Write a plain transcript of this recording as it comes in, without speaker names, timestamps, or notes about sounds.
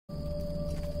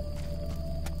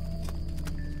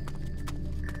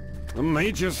The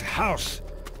mage's house.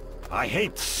 I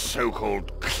hate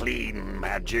so-called clean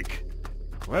magic.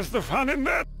 Where's the fun in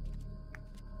that?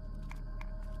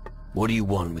 What do you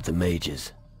want with the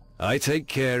mages? I take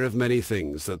care of many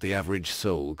things that the average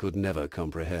soul could never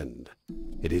comprehend.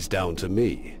 It is down to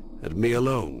me, and me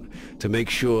alone, to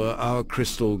make sure our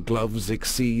crystal gloves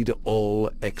exceed all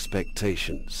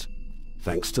expectations.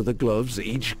 Thanks to the gloves,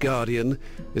 each guardian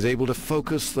is able to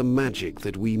focus the magic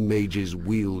that we mages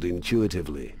wield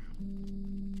intuitively.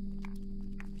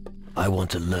 I want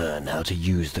to learn how to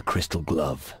use the crystal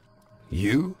glove.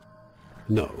 You?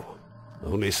 No.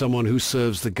 Only someone who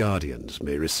serves the Guardians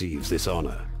may receive this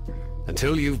honor.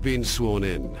 Until you've been sworn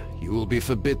in, you will be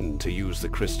forbidden to use the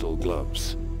crystal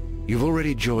gloves. You've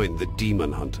already joined the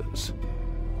Demon Hunters.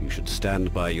 You should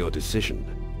stand by your decision.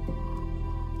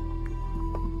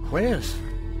 Where's...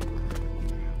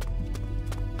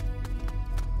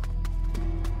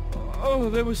 Oh,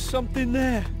 there was something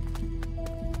there.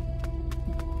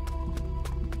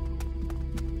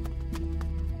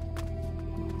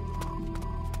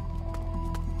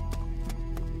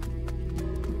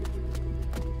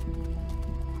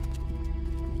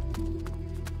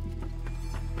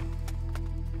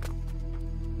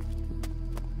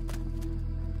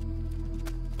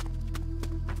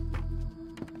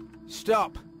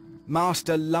 Stop!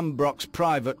 Master Lumbrock's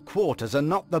private quarters are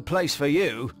not the place for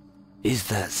you. Is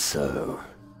that so?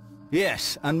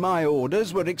 Yes, and my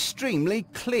orders were extremely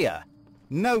clear.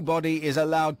 Nobody is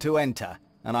allowed to enter,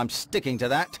 and I'm sticking to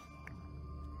that.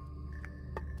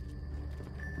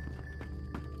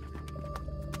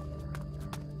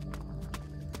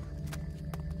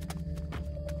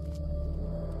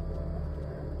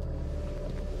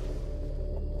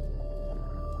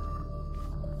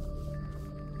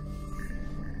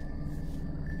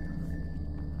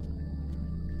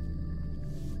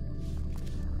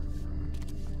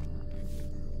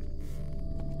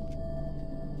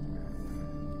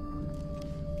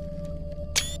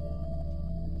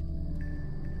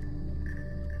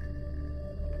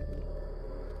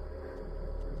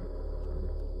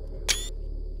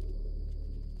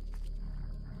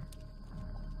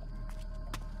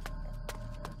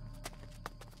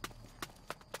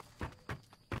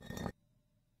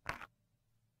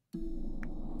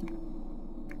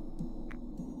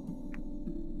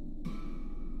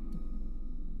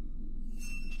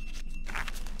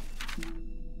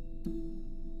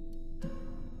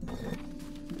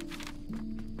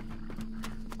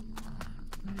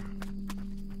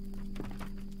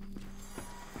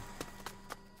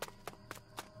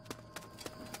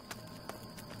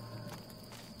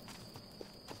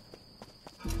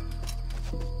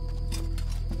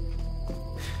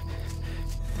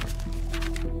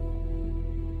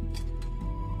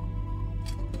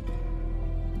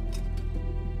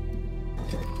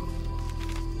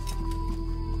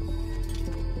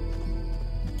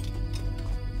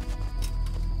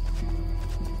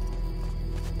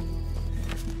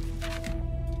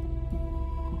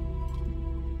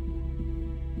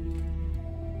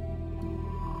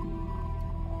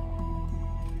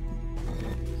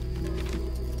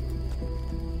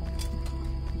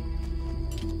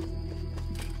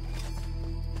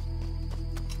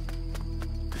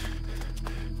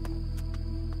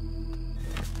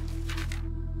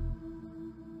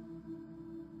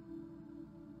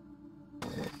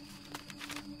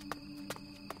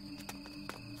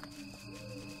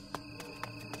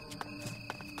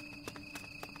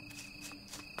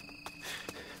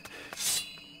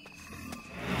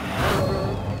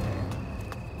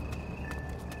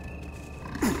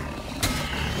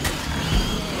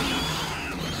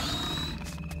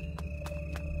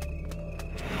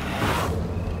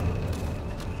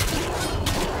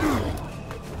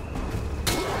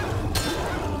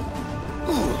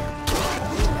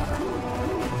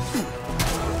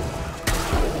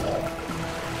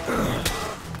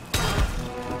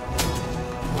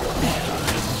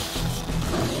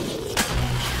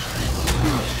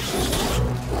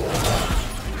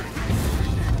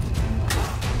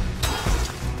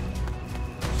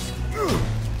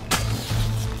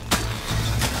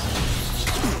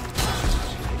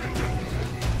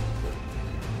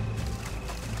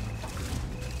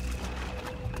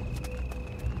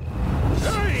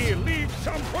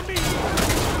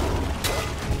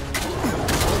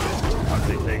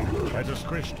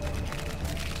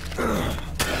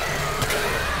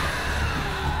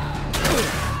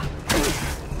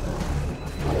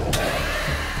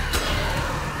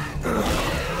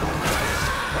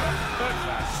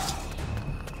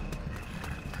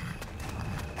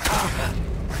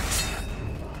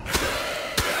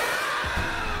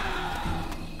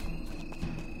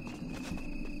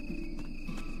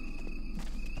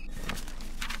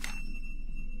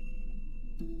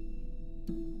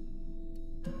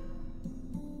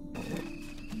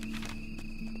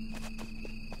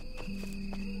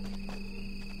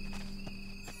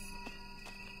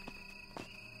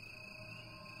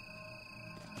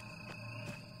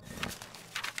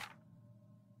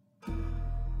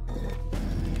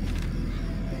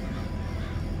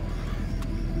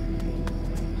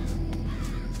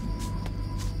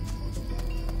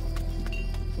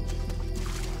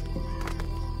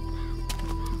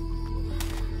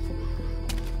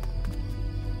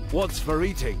 What's for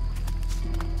eating?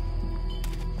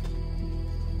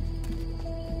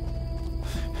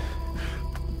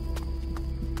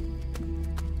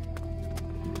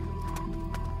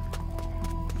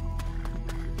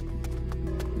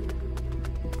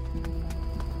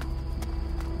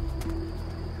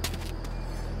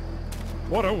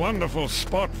 What a wonderful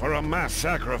spot for a mass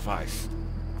sacrifice.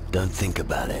 Don't think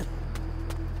about it.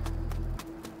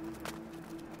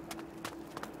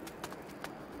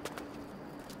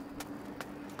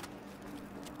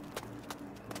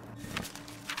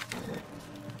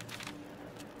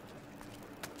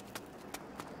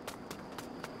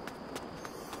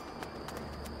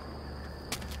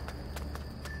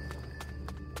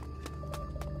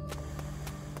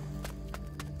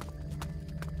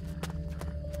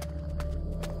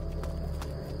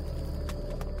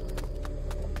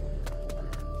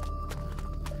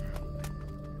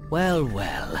 Well,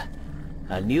 well.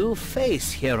 A new face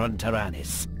here on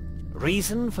Tyrannus.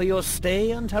 Reason for your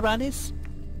stay on Tyrannus?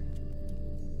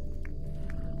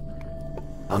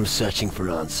 I'm searching for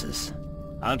answers.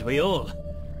 Aren't we all?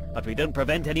 But we don't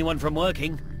prevent anyone from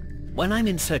working. When I'm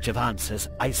in search of answers,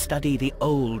 I study the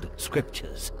old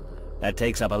scriptures. That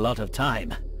takes up a lot of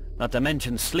time, not to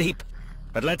mention sleep.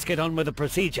 But let's get on with the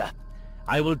procedure.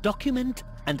 I will document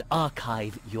and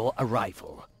archive your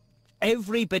arrival.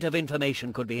 Every bit of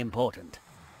information could be important.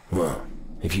 Well,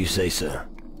 if you say so.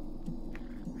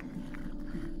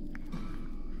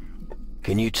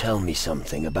 Can you tell me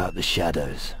something about the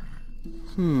shadows?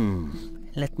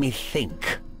 Let me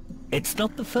think. It's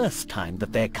not the first time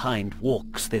that their kind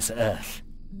walks this earth.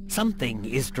 Something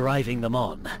is driving them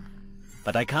on.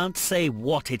 But I can't say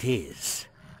what it is.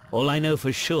 All I know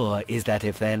for sure is that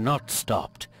if they're not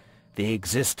stopped, the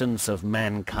existence of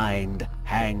mankind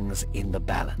hangs in the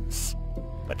balance.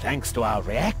 But thanks to our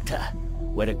reactor,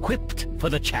 we're equipped for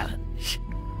the challenge.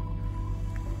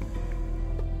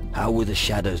 How were the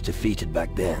shadows defeated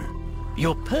back then?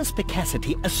 Your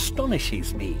perspicacity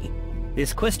astonishes me.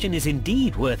 This question is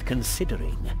indeed worth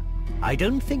considering. I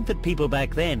don't think that people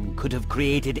back then could have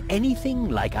created anything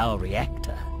like our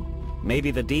reactor.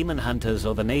 Maybe the demon hunters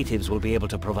or the natives will be able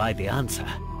to provide the answer.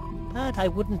 But I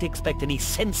wouldn't expect any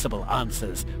sensible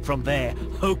answers from their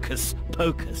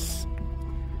hocus-pocus.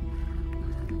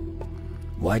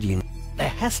 Why do you... There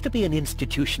has to be an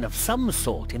institution of some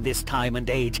sort in this time and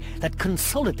age that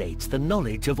consolidates the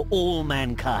knowledge of all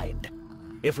mankind.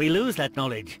 If we lose that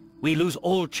knowledge, we lose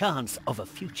all chance of a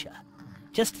future.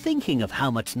 Just thinking of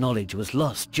how much knowledge was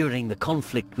lost during the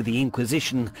conflict with the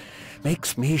Inquisition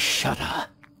makes me shudder.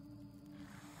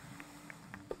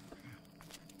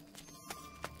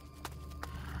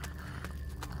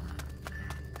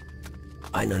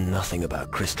 I know nothing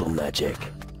about crystal magic.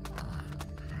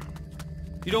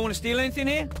 You don't want to steal anything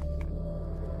here?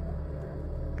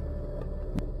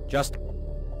 Just...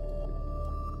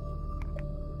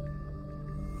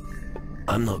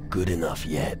 I'm not good enough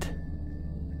yet.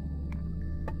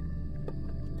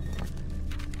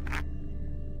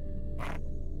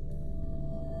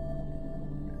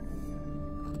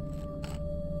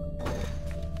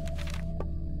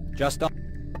 Just...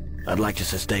 I'd like to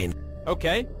sustain.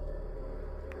 Okay.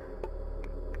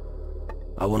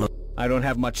 I don't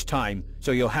have much time,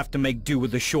 so you'll have to make do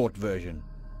with the short version.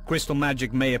 Crystal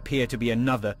magic may appear to be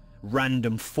another,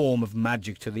 random form of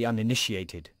magic to the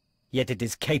uninitiated. Yet it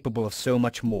is capable of so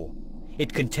much more.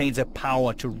 It contains a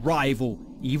power to rival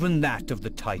even that of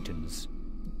the Titans.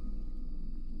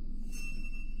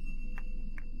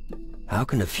 How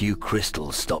can a few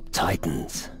crystals stop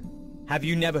Titans? Have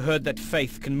you never heard that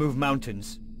faith can move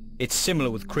mountains? It's similar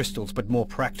with crystals, but more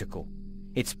practical.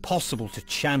 It's possible to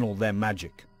channel their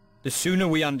magic. The sooner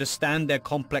we understand their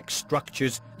complex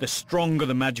structures, the stronger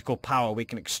the magical power we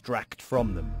can extract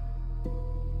from them.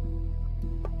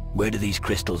 Where do these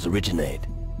crystals originate?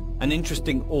 An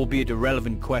interesting, albeit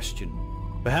irrelevant question.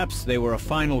 Perhaps they were a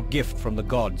final gift from the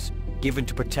gods, given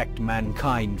to protect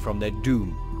mankind from their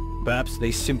doom. Perhaps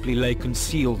they simply lay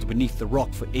concealed beneath the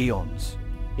rock for eons.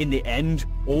 In the end,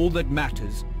 all that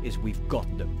matters is we've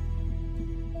got them.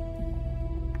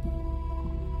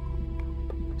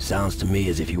 Sounds to me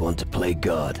as if you want to play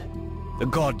God. The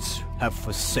gods have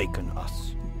forsaken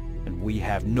us, and we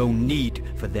have no need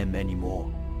for them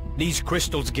anymore. These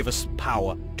crystals give us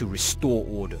power to restore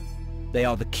order. They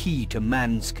are the key to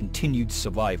man's continued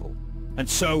survival, and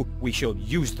so we shall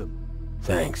use them.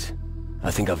 Thanks. I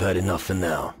think I've heard enough for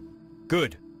now.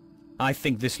 Good. I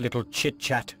think this little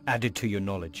chit-chat added to your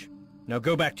knowledge. Now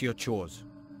go back to your chores.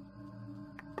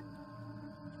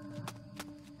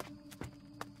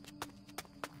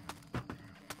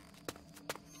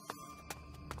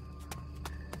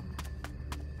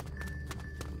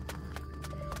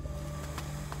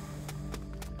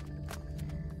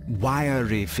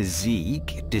 Wiry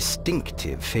physique,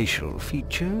 distinctive facial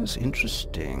features.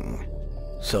 Interesting.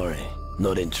 Sorry,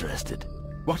 not interested.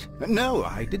 What? No,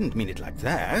 I didn't mean it like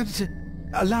that.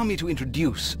 Allow me to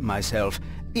introduce myself.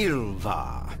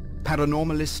 Ilvar,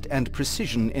 paranormalist and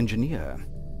precision engineer.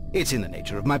 It's in the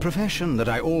nature of my profession that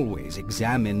I always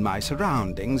examine my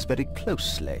surroundings very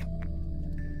closely.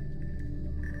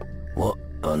 What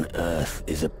on earth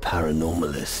is a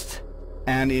paranormalist?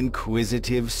 An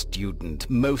inquisitive student,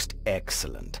 most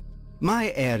excellent.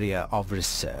 My area of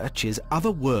research is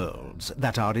other worlds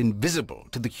that are invisible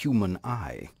to the human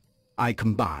eye. I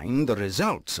combine the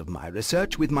results of my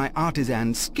research with my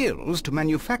artisan skills to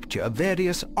manufacture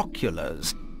various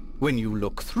oculars. When you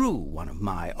look through one of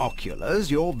my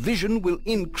oculars, your vision will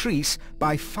increase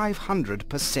by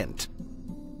 500%.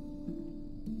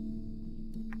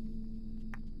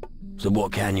 So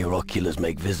what can your oculars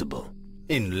make visible?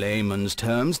 In layman's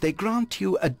terms, they grant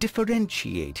you a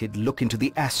differentiated look into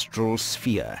the astral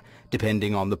sphere,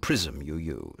 depending on the prism you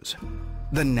use.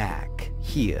 The knack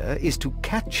here is to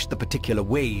catch the particular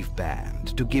wave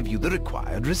band to give you the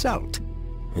required result.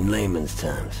 In layman's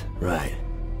terms, right.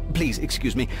 Please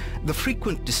excuse me. The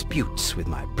frequent disputes with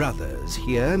my brothers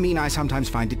here mean I sometimes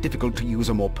find it difficult to use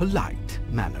a more polite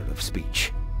manner of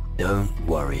speech. Don't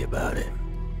worry about it.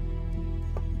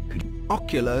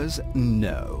 Oculars,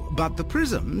 no. But the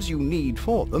prisms you need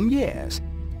for them, yes.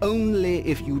 Only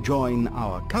if you join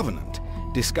our covenant.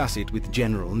 Discuss it with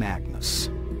General Magnus.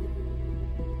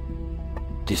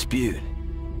 Dispute?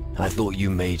 I thought you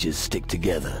mages stick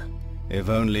together. If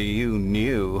only you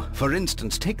knew. For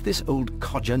instance, take this old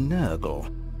codger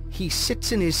Nurgle. He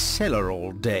sits in his cellar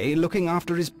all day looking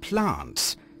after his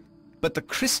plants. But the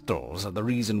crystals are the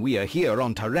reason we are here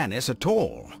on Tyrannus at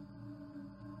all.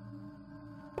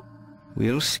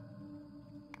 We'll see.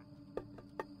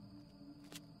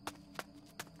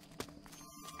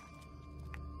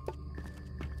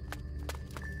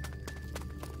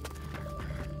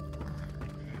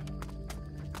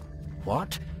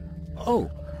 What? Oh,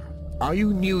 are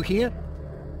you new here?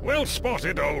 Well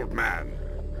spotted, old man.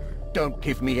 Don't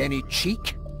give me any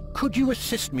cheek. Could you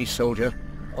assist me, soldier?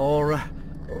 Or,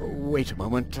 wait a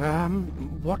moment,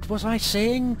 what was I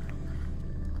saying?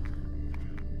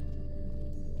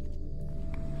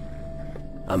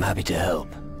 I'm happy to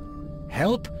help.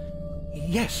 Help?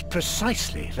 Yes,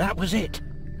 precisely, that was it.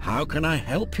 How can I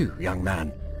help you, young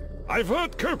man? I've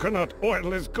heard coconut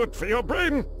oil is good for your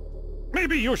brain.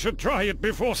 Maybe you should try it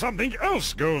before something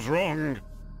else goes wrong.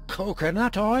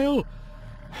 Coconut oil?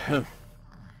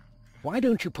 Why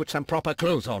don't you put some proper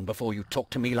clothes on before you talk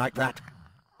to me like that?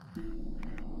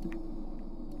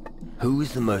 Who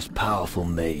is the most powerful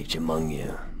mage among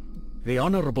you? The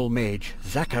Honorable Mage,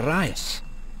 Zacharias.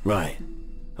 Right.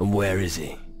 And where is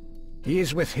he? He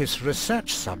is with his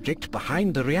research subject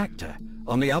behind the reactor,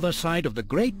 on the other side of the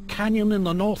Great Canyon in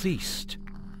the northeast.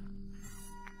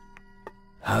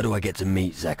 How do I get to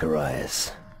meet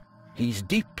Zacharias? He's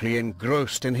deeply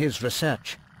engrossed in his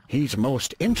research. He's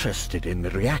most interested in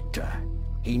the reactor.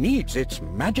 He needs its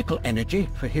magical energy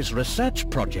for his research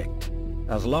project.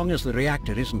 As long as the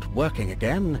reactor isn't working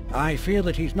again, I fear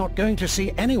that he's not going to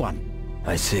see anyone.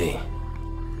 I see.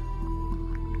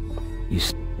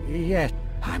 Yes,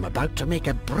 I'm about to make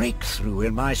a breakthrough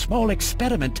in my small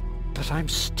experiment, but I'm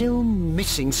still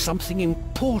missing something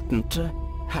important.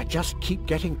 I just keep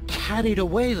getting carried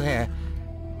away there.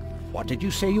 What did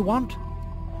you say you want?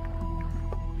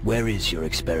 Where is your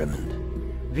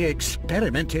experiment? The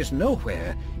experiment is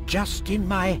nowhere, just in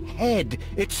my head.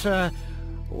 It's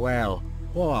well,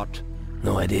 what?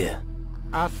 No idea.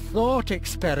 A thought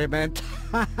experiment.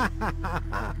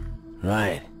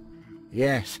 Right.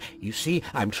 Yes, you see,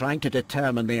 I'm trying to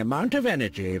determine the amount of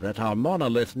energy that our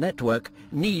monolith network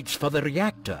needs for the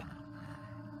reactor.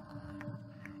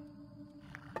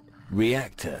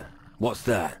 Reactor? What's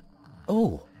that?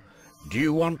 Oh, do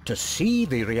you want to see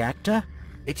the reactor?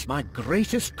 It's my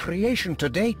greatest creation to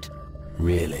date.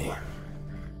 Really?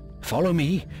 Follow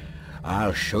me.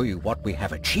 I'll show you what we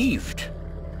have achieved.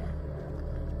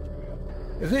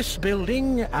 This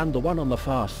building and the one on the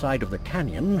far side of the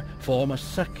canyon form a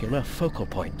circular focal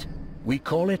point. We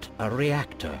call it a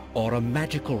reactor or a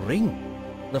magical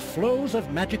ring. The flows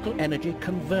of magical energy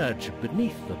converge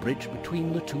beneath the bridge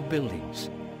between the two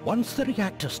buildings. Once the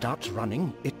reactor starts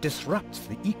running, it disrupts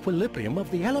the equilibrium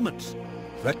of the elements.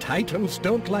 The Titans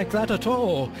don't like that at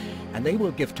all, and they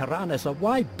will give Tyrannus a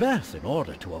wide berth in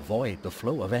order to avoid the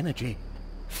flow of energy.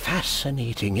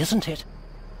 Fascinating, isn't it?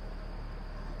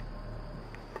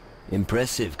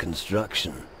 Impressive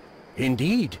construction.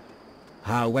 Indeed.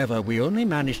 However, we only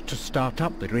managed to start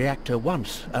up the reactor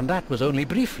once, and that was only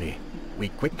briefly. We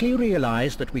quickly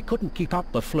realized that we couldn't keep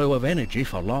up the flow of energy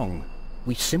for long.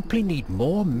 We simply need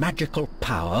more magical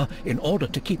power in order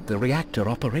to keep the reactor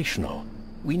operational.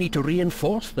 We need to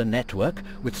reinforce the network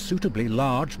with suitably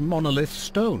large monolith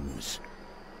stones.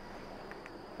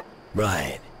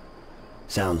 Right.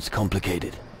 Sounds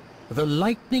complicated. The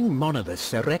lightning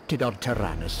monoliths erected on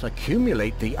Tyrannus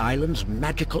accumulate the island's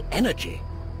magical energy.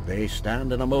 They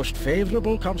stand in a most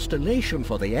favorable constellation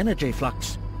for the energy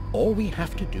flux. All we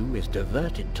have to do is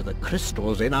divert it to the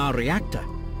crystals in our reactor.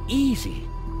 Easy.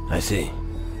 I see.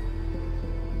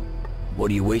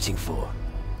 What are you waiting for?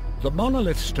 The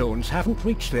monolith stones haven't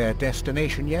reached their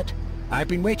destination yet. I've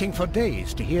been waiting for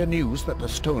days to hear news that the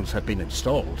stones have been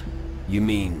installed. You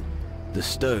mean the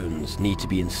stones need to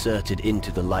be inserted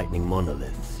into the lightning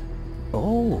monoliths?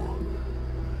 Oh,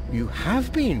 you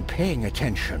have been paying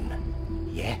attention.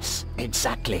 Yes,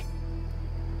 exactly.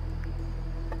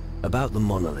 About the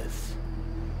monoliths.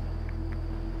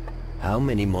 How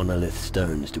many monolith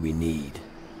stones do we need?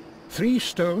 3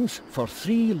 stones for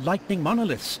 3 lightning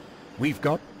monoliths. We've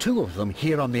got 2 of them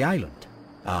here on the island.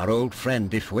 Our old friend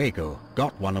Di Fuego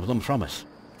got one of them from us.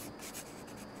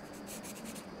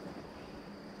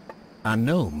 A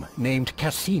gnome named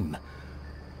Kasim.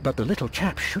 But the little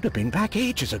chap should have been back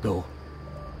ages ago.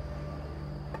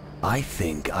 I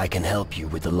think I can help you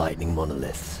with the lightning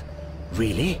monoliths.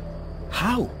 Really?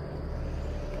 How?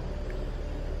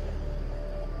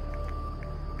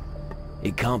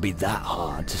 It can't be that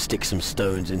hard to stick some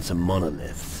stones in some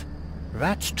monoliths.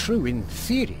 That's true in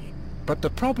theory, but the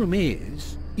problem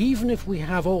is, even if we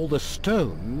have all the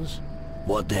stones...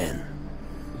 What then?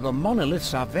 The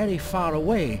monoliths are very far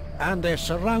away, and they're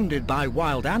surrounded by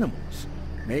wild animals.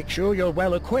 Make sure you're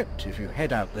well equipped if you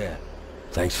head out there.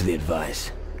 Thanks for the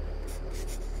advice.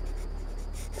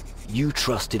 You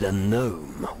trusted a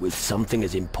gnome with something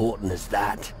as important as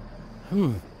that?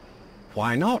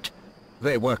 Why not?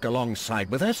 They work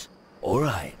alongside with us. All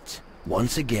right.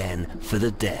 Once again, for the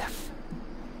deaf.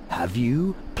 Have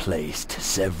you placed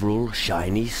several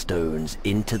shiny stones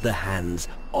into the hands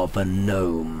of a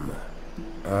gnome?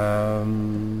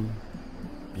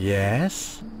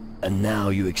 Yes? And now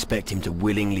you expect him to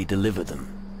willingly deliver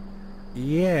them?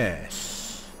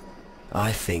 Yes.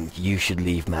 I think you should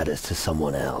leave matters to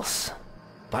someone else.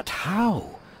 But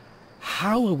how?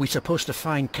 How are we supposed to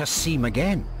find Kasim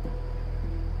again?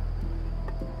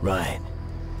 Right.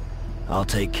 I'll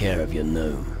take care of your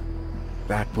gnome.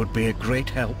 That would be a great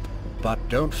help. But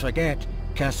don't forget,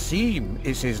 Kasim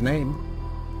is his name.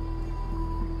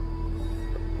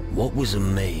 What was a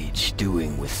mage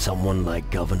doing with someone like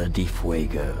Governor Di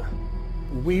Fuego?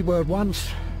 We were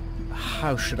once...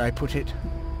 how should I put it?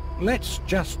 Let's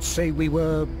just say we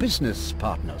were business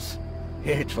partners.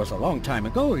 It was a long time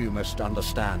ago, you must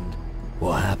understand.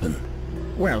 What happened?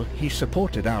 Well, he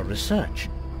supported our research.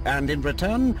 And in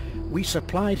return, we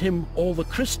supplied him all the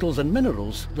crystals and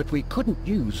minerals that we couldn't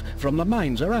use from the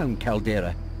mines around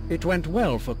Caldera. It went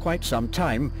well for quite some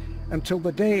time, until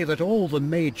the day that all the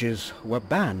mages were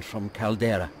banned from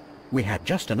Caldera. We had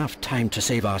just enough time to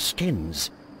save our skins.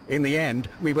 In the end,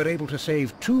 we were able to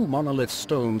save 2 monolith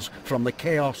stones from the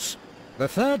chaos. The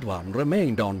third one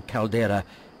remained on Caldera.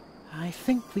 I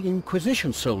think the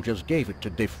Inquisition soldiers gave it to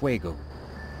Di Fuego.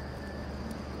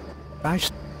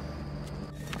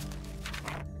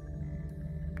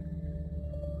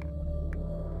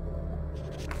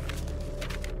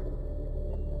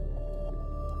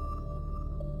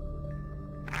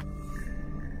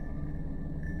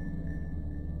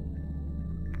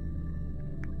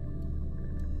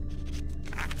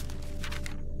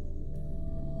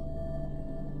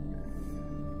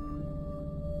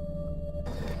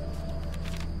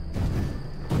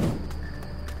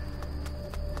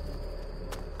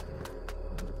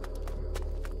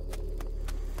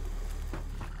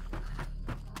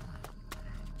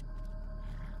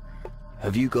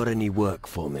 Have you got any work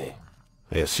for me?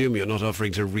 I assume you're not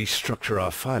offering to restructure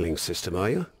our filing system, are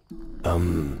you?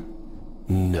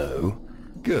 No.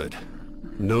 Good.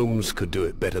 Gnomes could do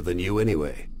it better than you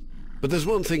anyway. But there's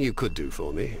one thing you could do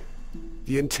for me.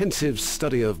 The intensive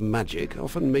study of magic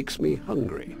often makes me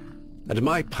hungry, and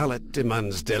my palate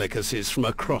demands delicacies from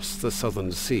across the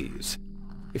southern seas.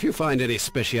 If you find any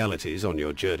specialities on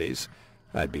your journeys,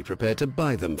 I'd be prepared to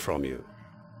buy them from you.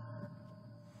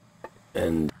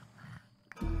 And...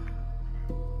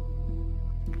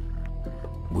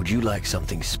 would you like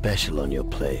something special on your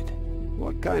plate?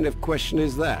 What kind of question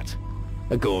is that?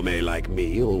 A gourmet like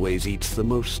me always eats the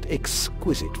most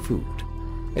exquisite food.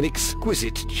 An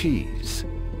exquisite cheese,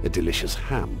 a delicious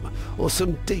ham, or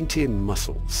some dainty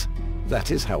mussels.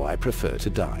 That is how I prefer to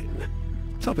dine.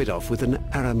 Top it off with an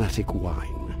aromatic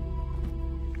wine.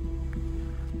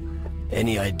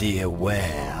 Any idea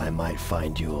where I might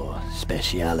find your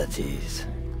specialities?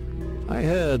 I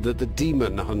heard that the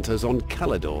demon hunters on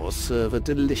Calidor serve a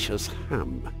delicious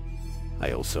ham.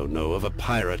 I also know of a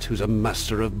pirate who's a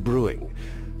master of brewing.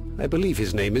 I believe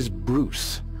his name is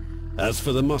Bruce. As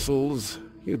for the mussels,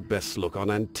 you'd best look on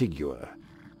Antigua.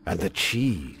 And the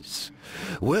cheese.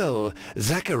 Well,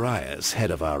 Zacharias,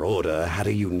 head of our order, had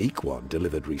a unique one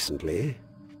delivered recently.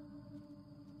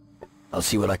 I'll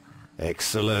see what I...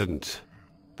 Excellent.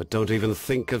 But don't even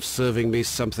think of serving me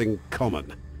something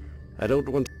common. I don't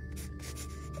want...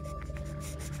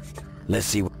 Let's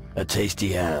see. A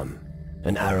tasty ham,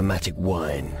 an aromatic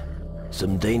wine,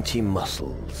 some dainty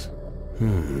mussels.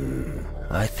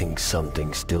 I think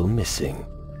something's still missing.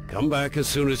 Come back as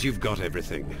soon as you've got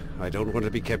everything. I don't want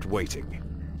to be kept waiting.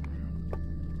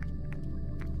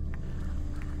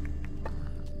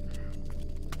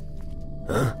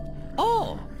 Huh?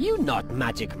 Oh, you not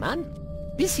magic man.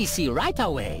 Busy see right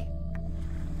away.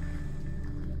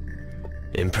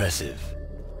 Impressive.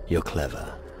 You're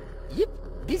clever. Yep,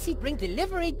 busy bring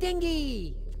delivery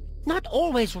dingy. Not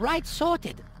always right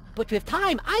sorted, but with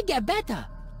time I get better.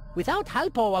 Without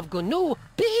help of Gnu,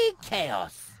 big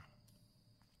chaos.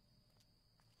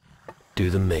 Do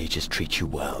the mages treat you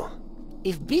well?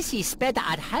 If Busy better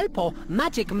at helpo,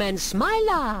 magic man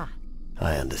smiler.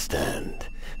 I understand.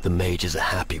 The mages are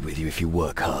happy with you if you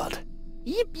work hard.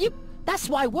 Yep, that's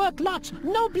why work lots,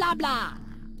 no blah blah.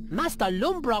 Master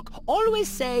Lumbrock always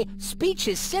say, speech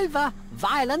is silver,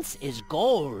 violence is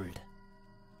gold.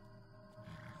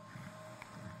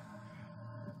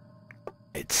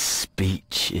 Its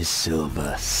speech is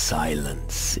silver,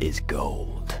 silence is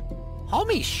gold.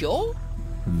 Homie sure?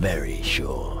 Very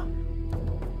sure.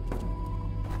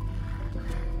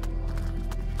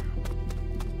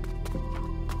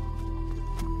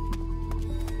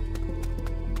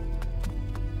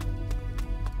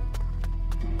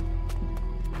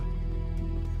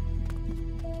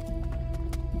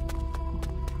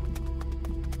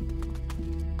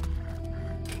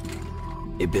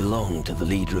 It belonged to the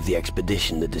leader of the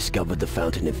expedition that discovered the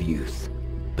Fountain of Youth.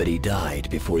 But he died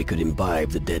before he could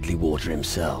imbibe the deadly water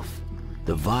himself.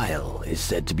 The vial is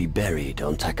said to be buried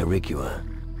on Tacarigua.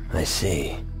 I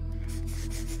see.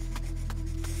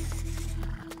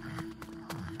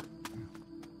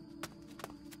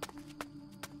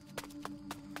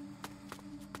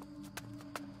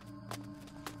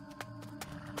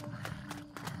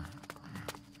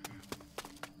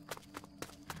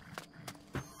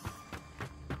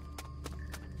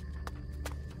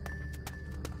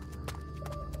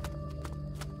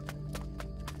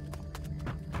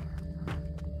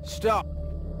 Stop!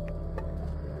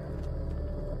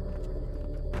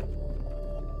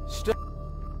 Stop!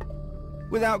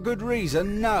 Without good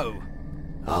reason, no.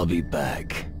 I'll be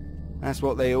back. That's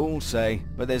what they all say,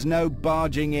 but there's no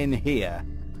barging in here.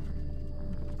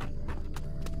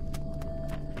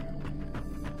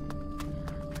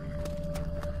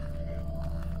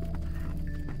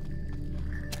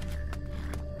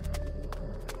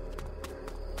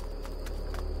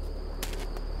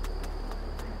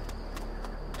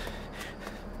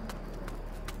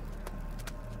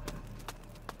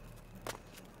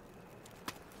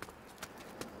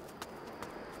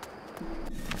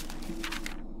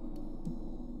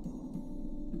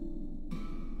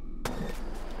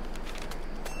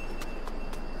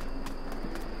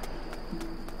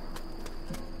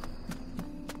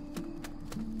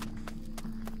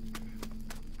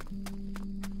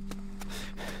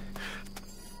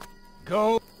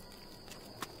 Go!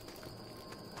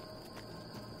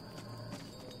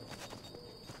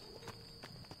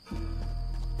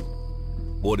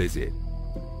 What is it?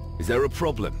 Is there a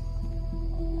problem?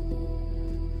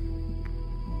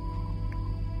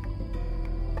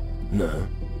 No.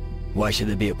 Why should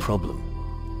there be a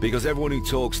problem? Because everyone who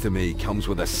talks to me comes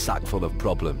with a sack full of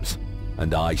problems,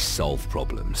 and I solve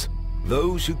problems.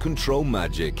 Those who control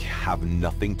magic have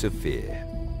nothing to fear.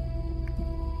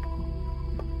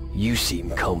 You seem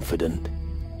confident.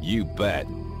 You bet.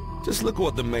 Just look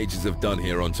what the mages have done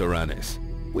here on Tyrannus.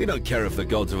 We don't care if the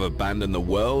gods have abandoned the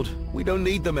world. We don't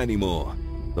need them anymore.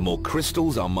 The more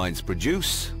crystals our minds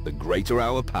produce, the greater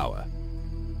our power.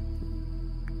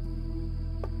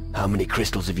 How many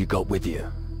crystals have you got with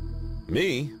you?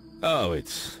 Me? Oh,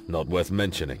 it's not worth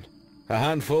mentioning. A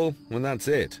handful, and that's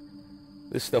it.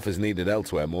 This stuff is needed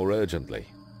elsewhere more urgently.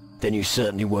 Then you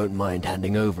certainly won't mind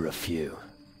handing over a few.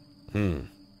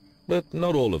 But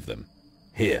not all of them.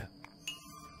 Here.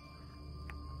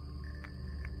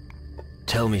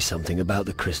 Tell me something about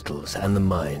the crystals and the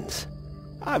mines.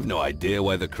 I've no idea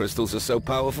why the crystals are so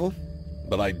powerful,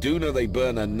 but I do know they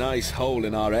burn a nice hole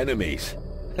in our enemies.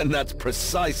 And that's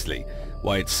precisely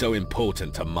why it's so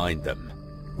important to mind them.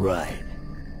 Right.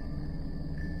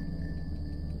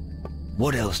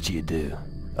 What else do you do,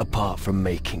 apart from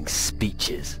making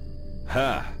speeches?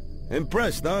 Ha!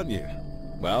 Impressed, aren't you?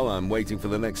 Well, I'm waiting for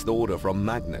the next order from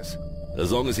Magnus.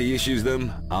 As long as he issues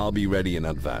them, I'll be ready in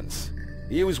advance.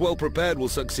 He who is well prepared will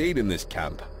succeed in this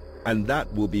camp, and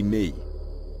that will be me.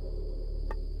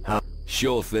 How?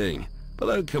 Sure thing, but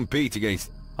don't compete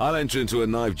against... I'll enter into a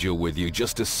knife duel with you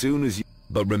just as soon as you...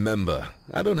 But remember,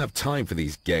 I don't have time for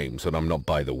these games when I'm not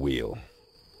by the wheel.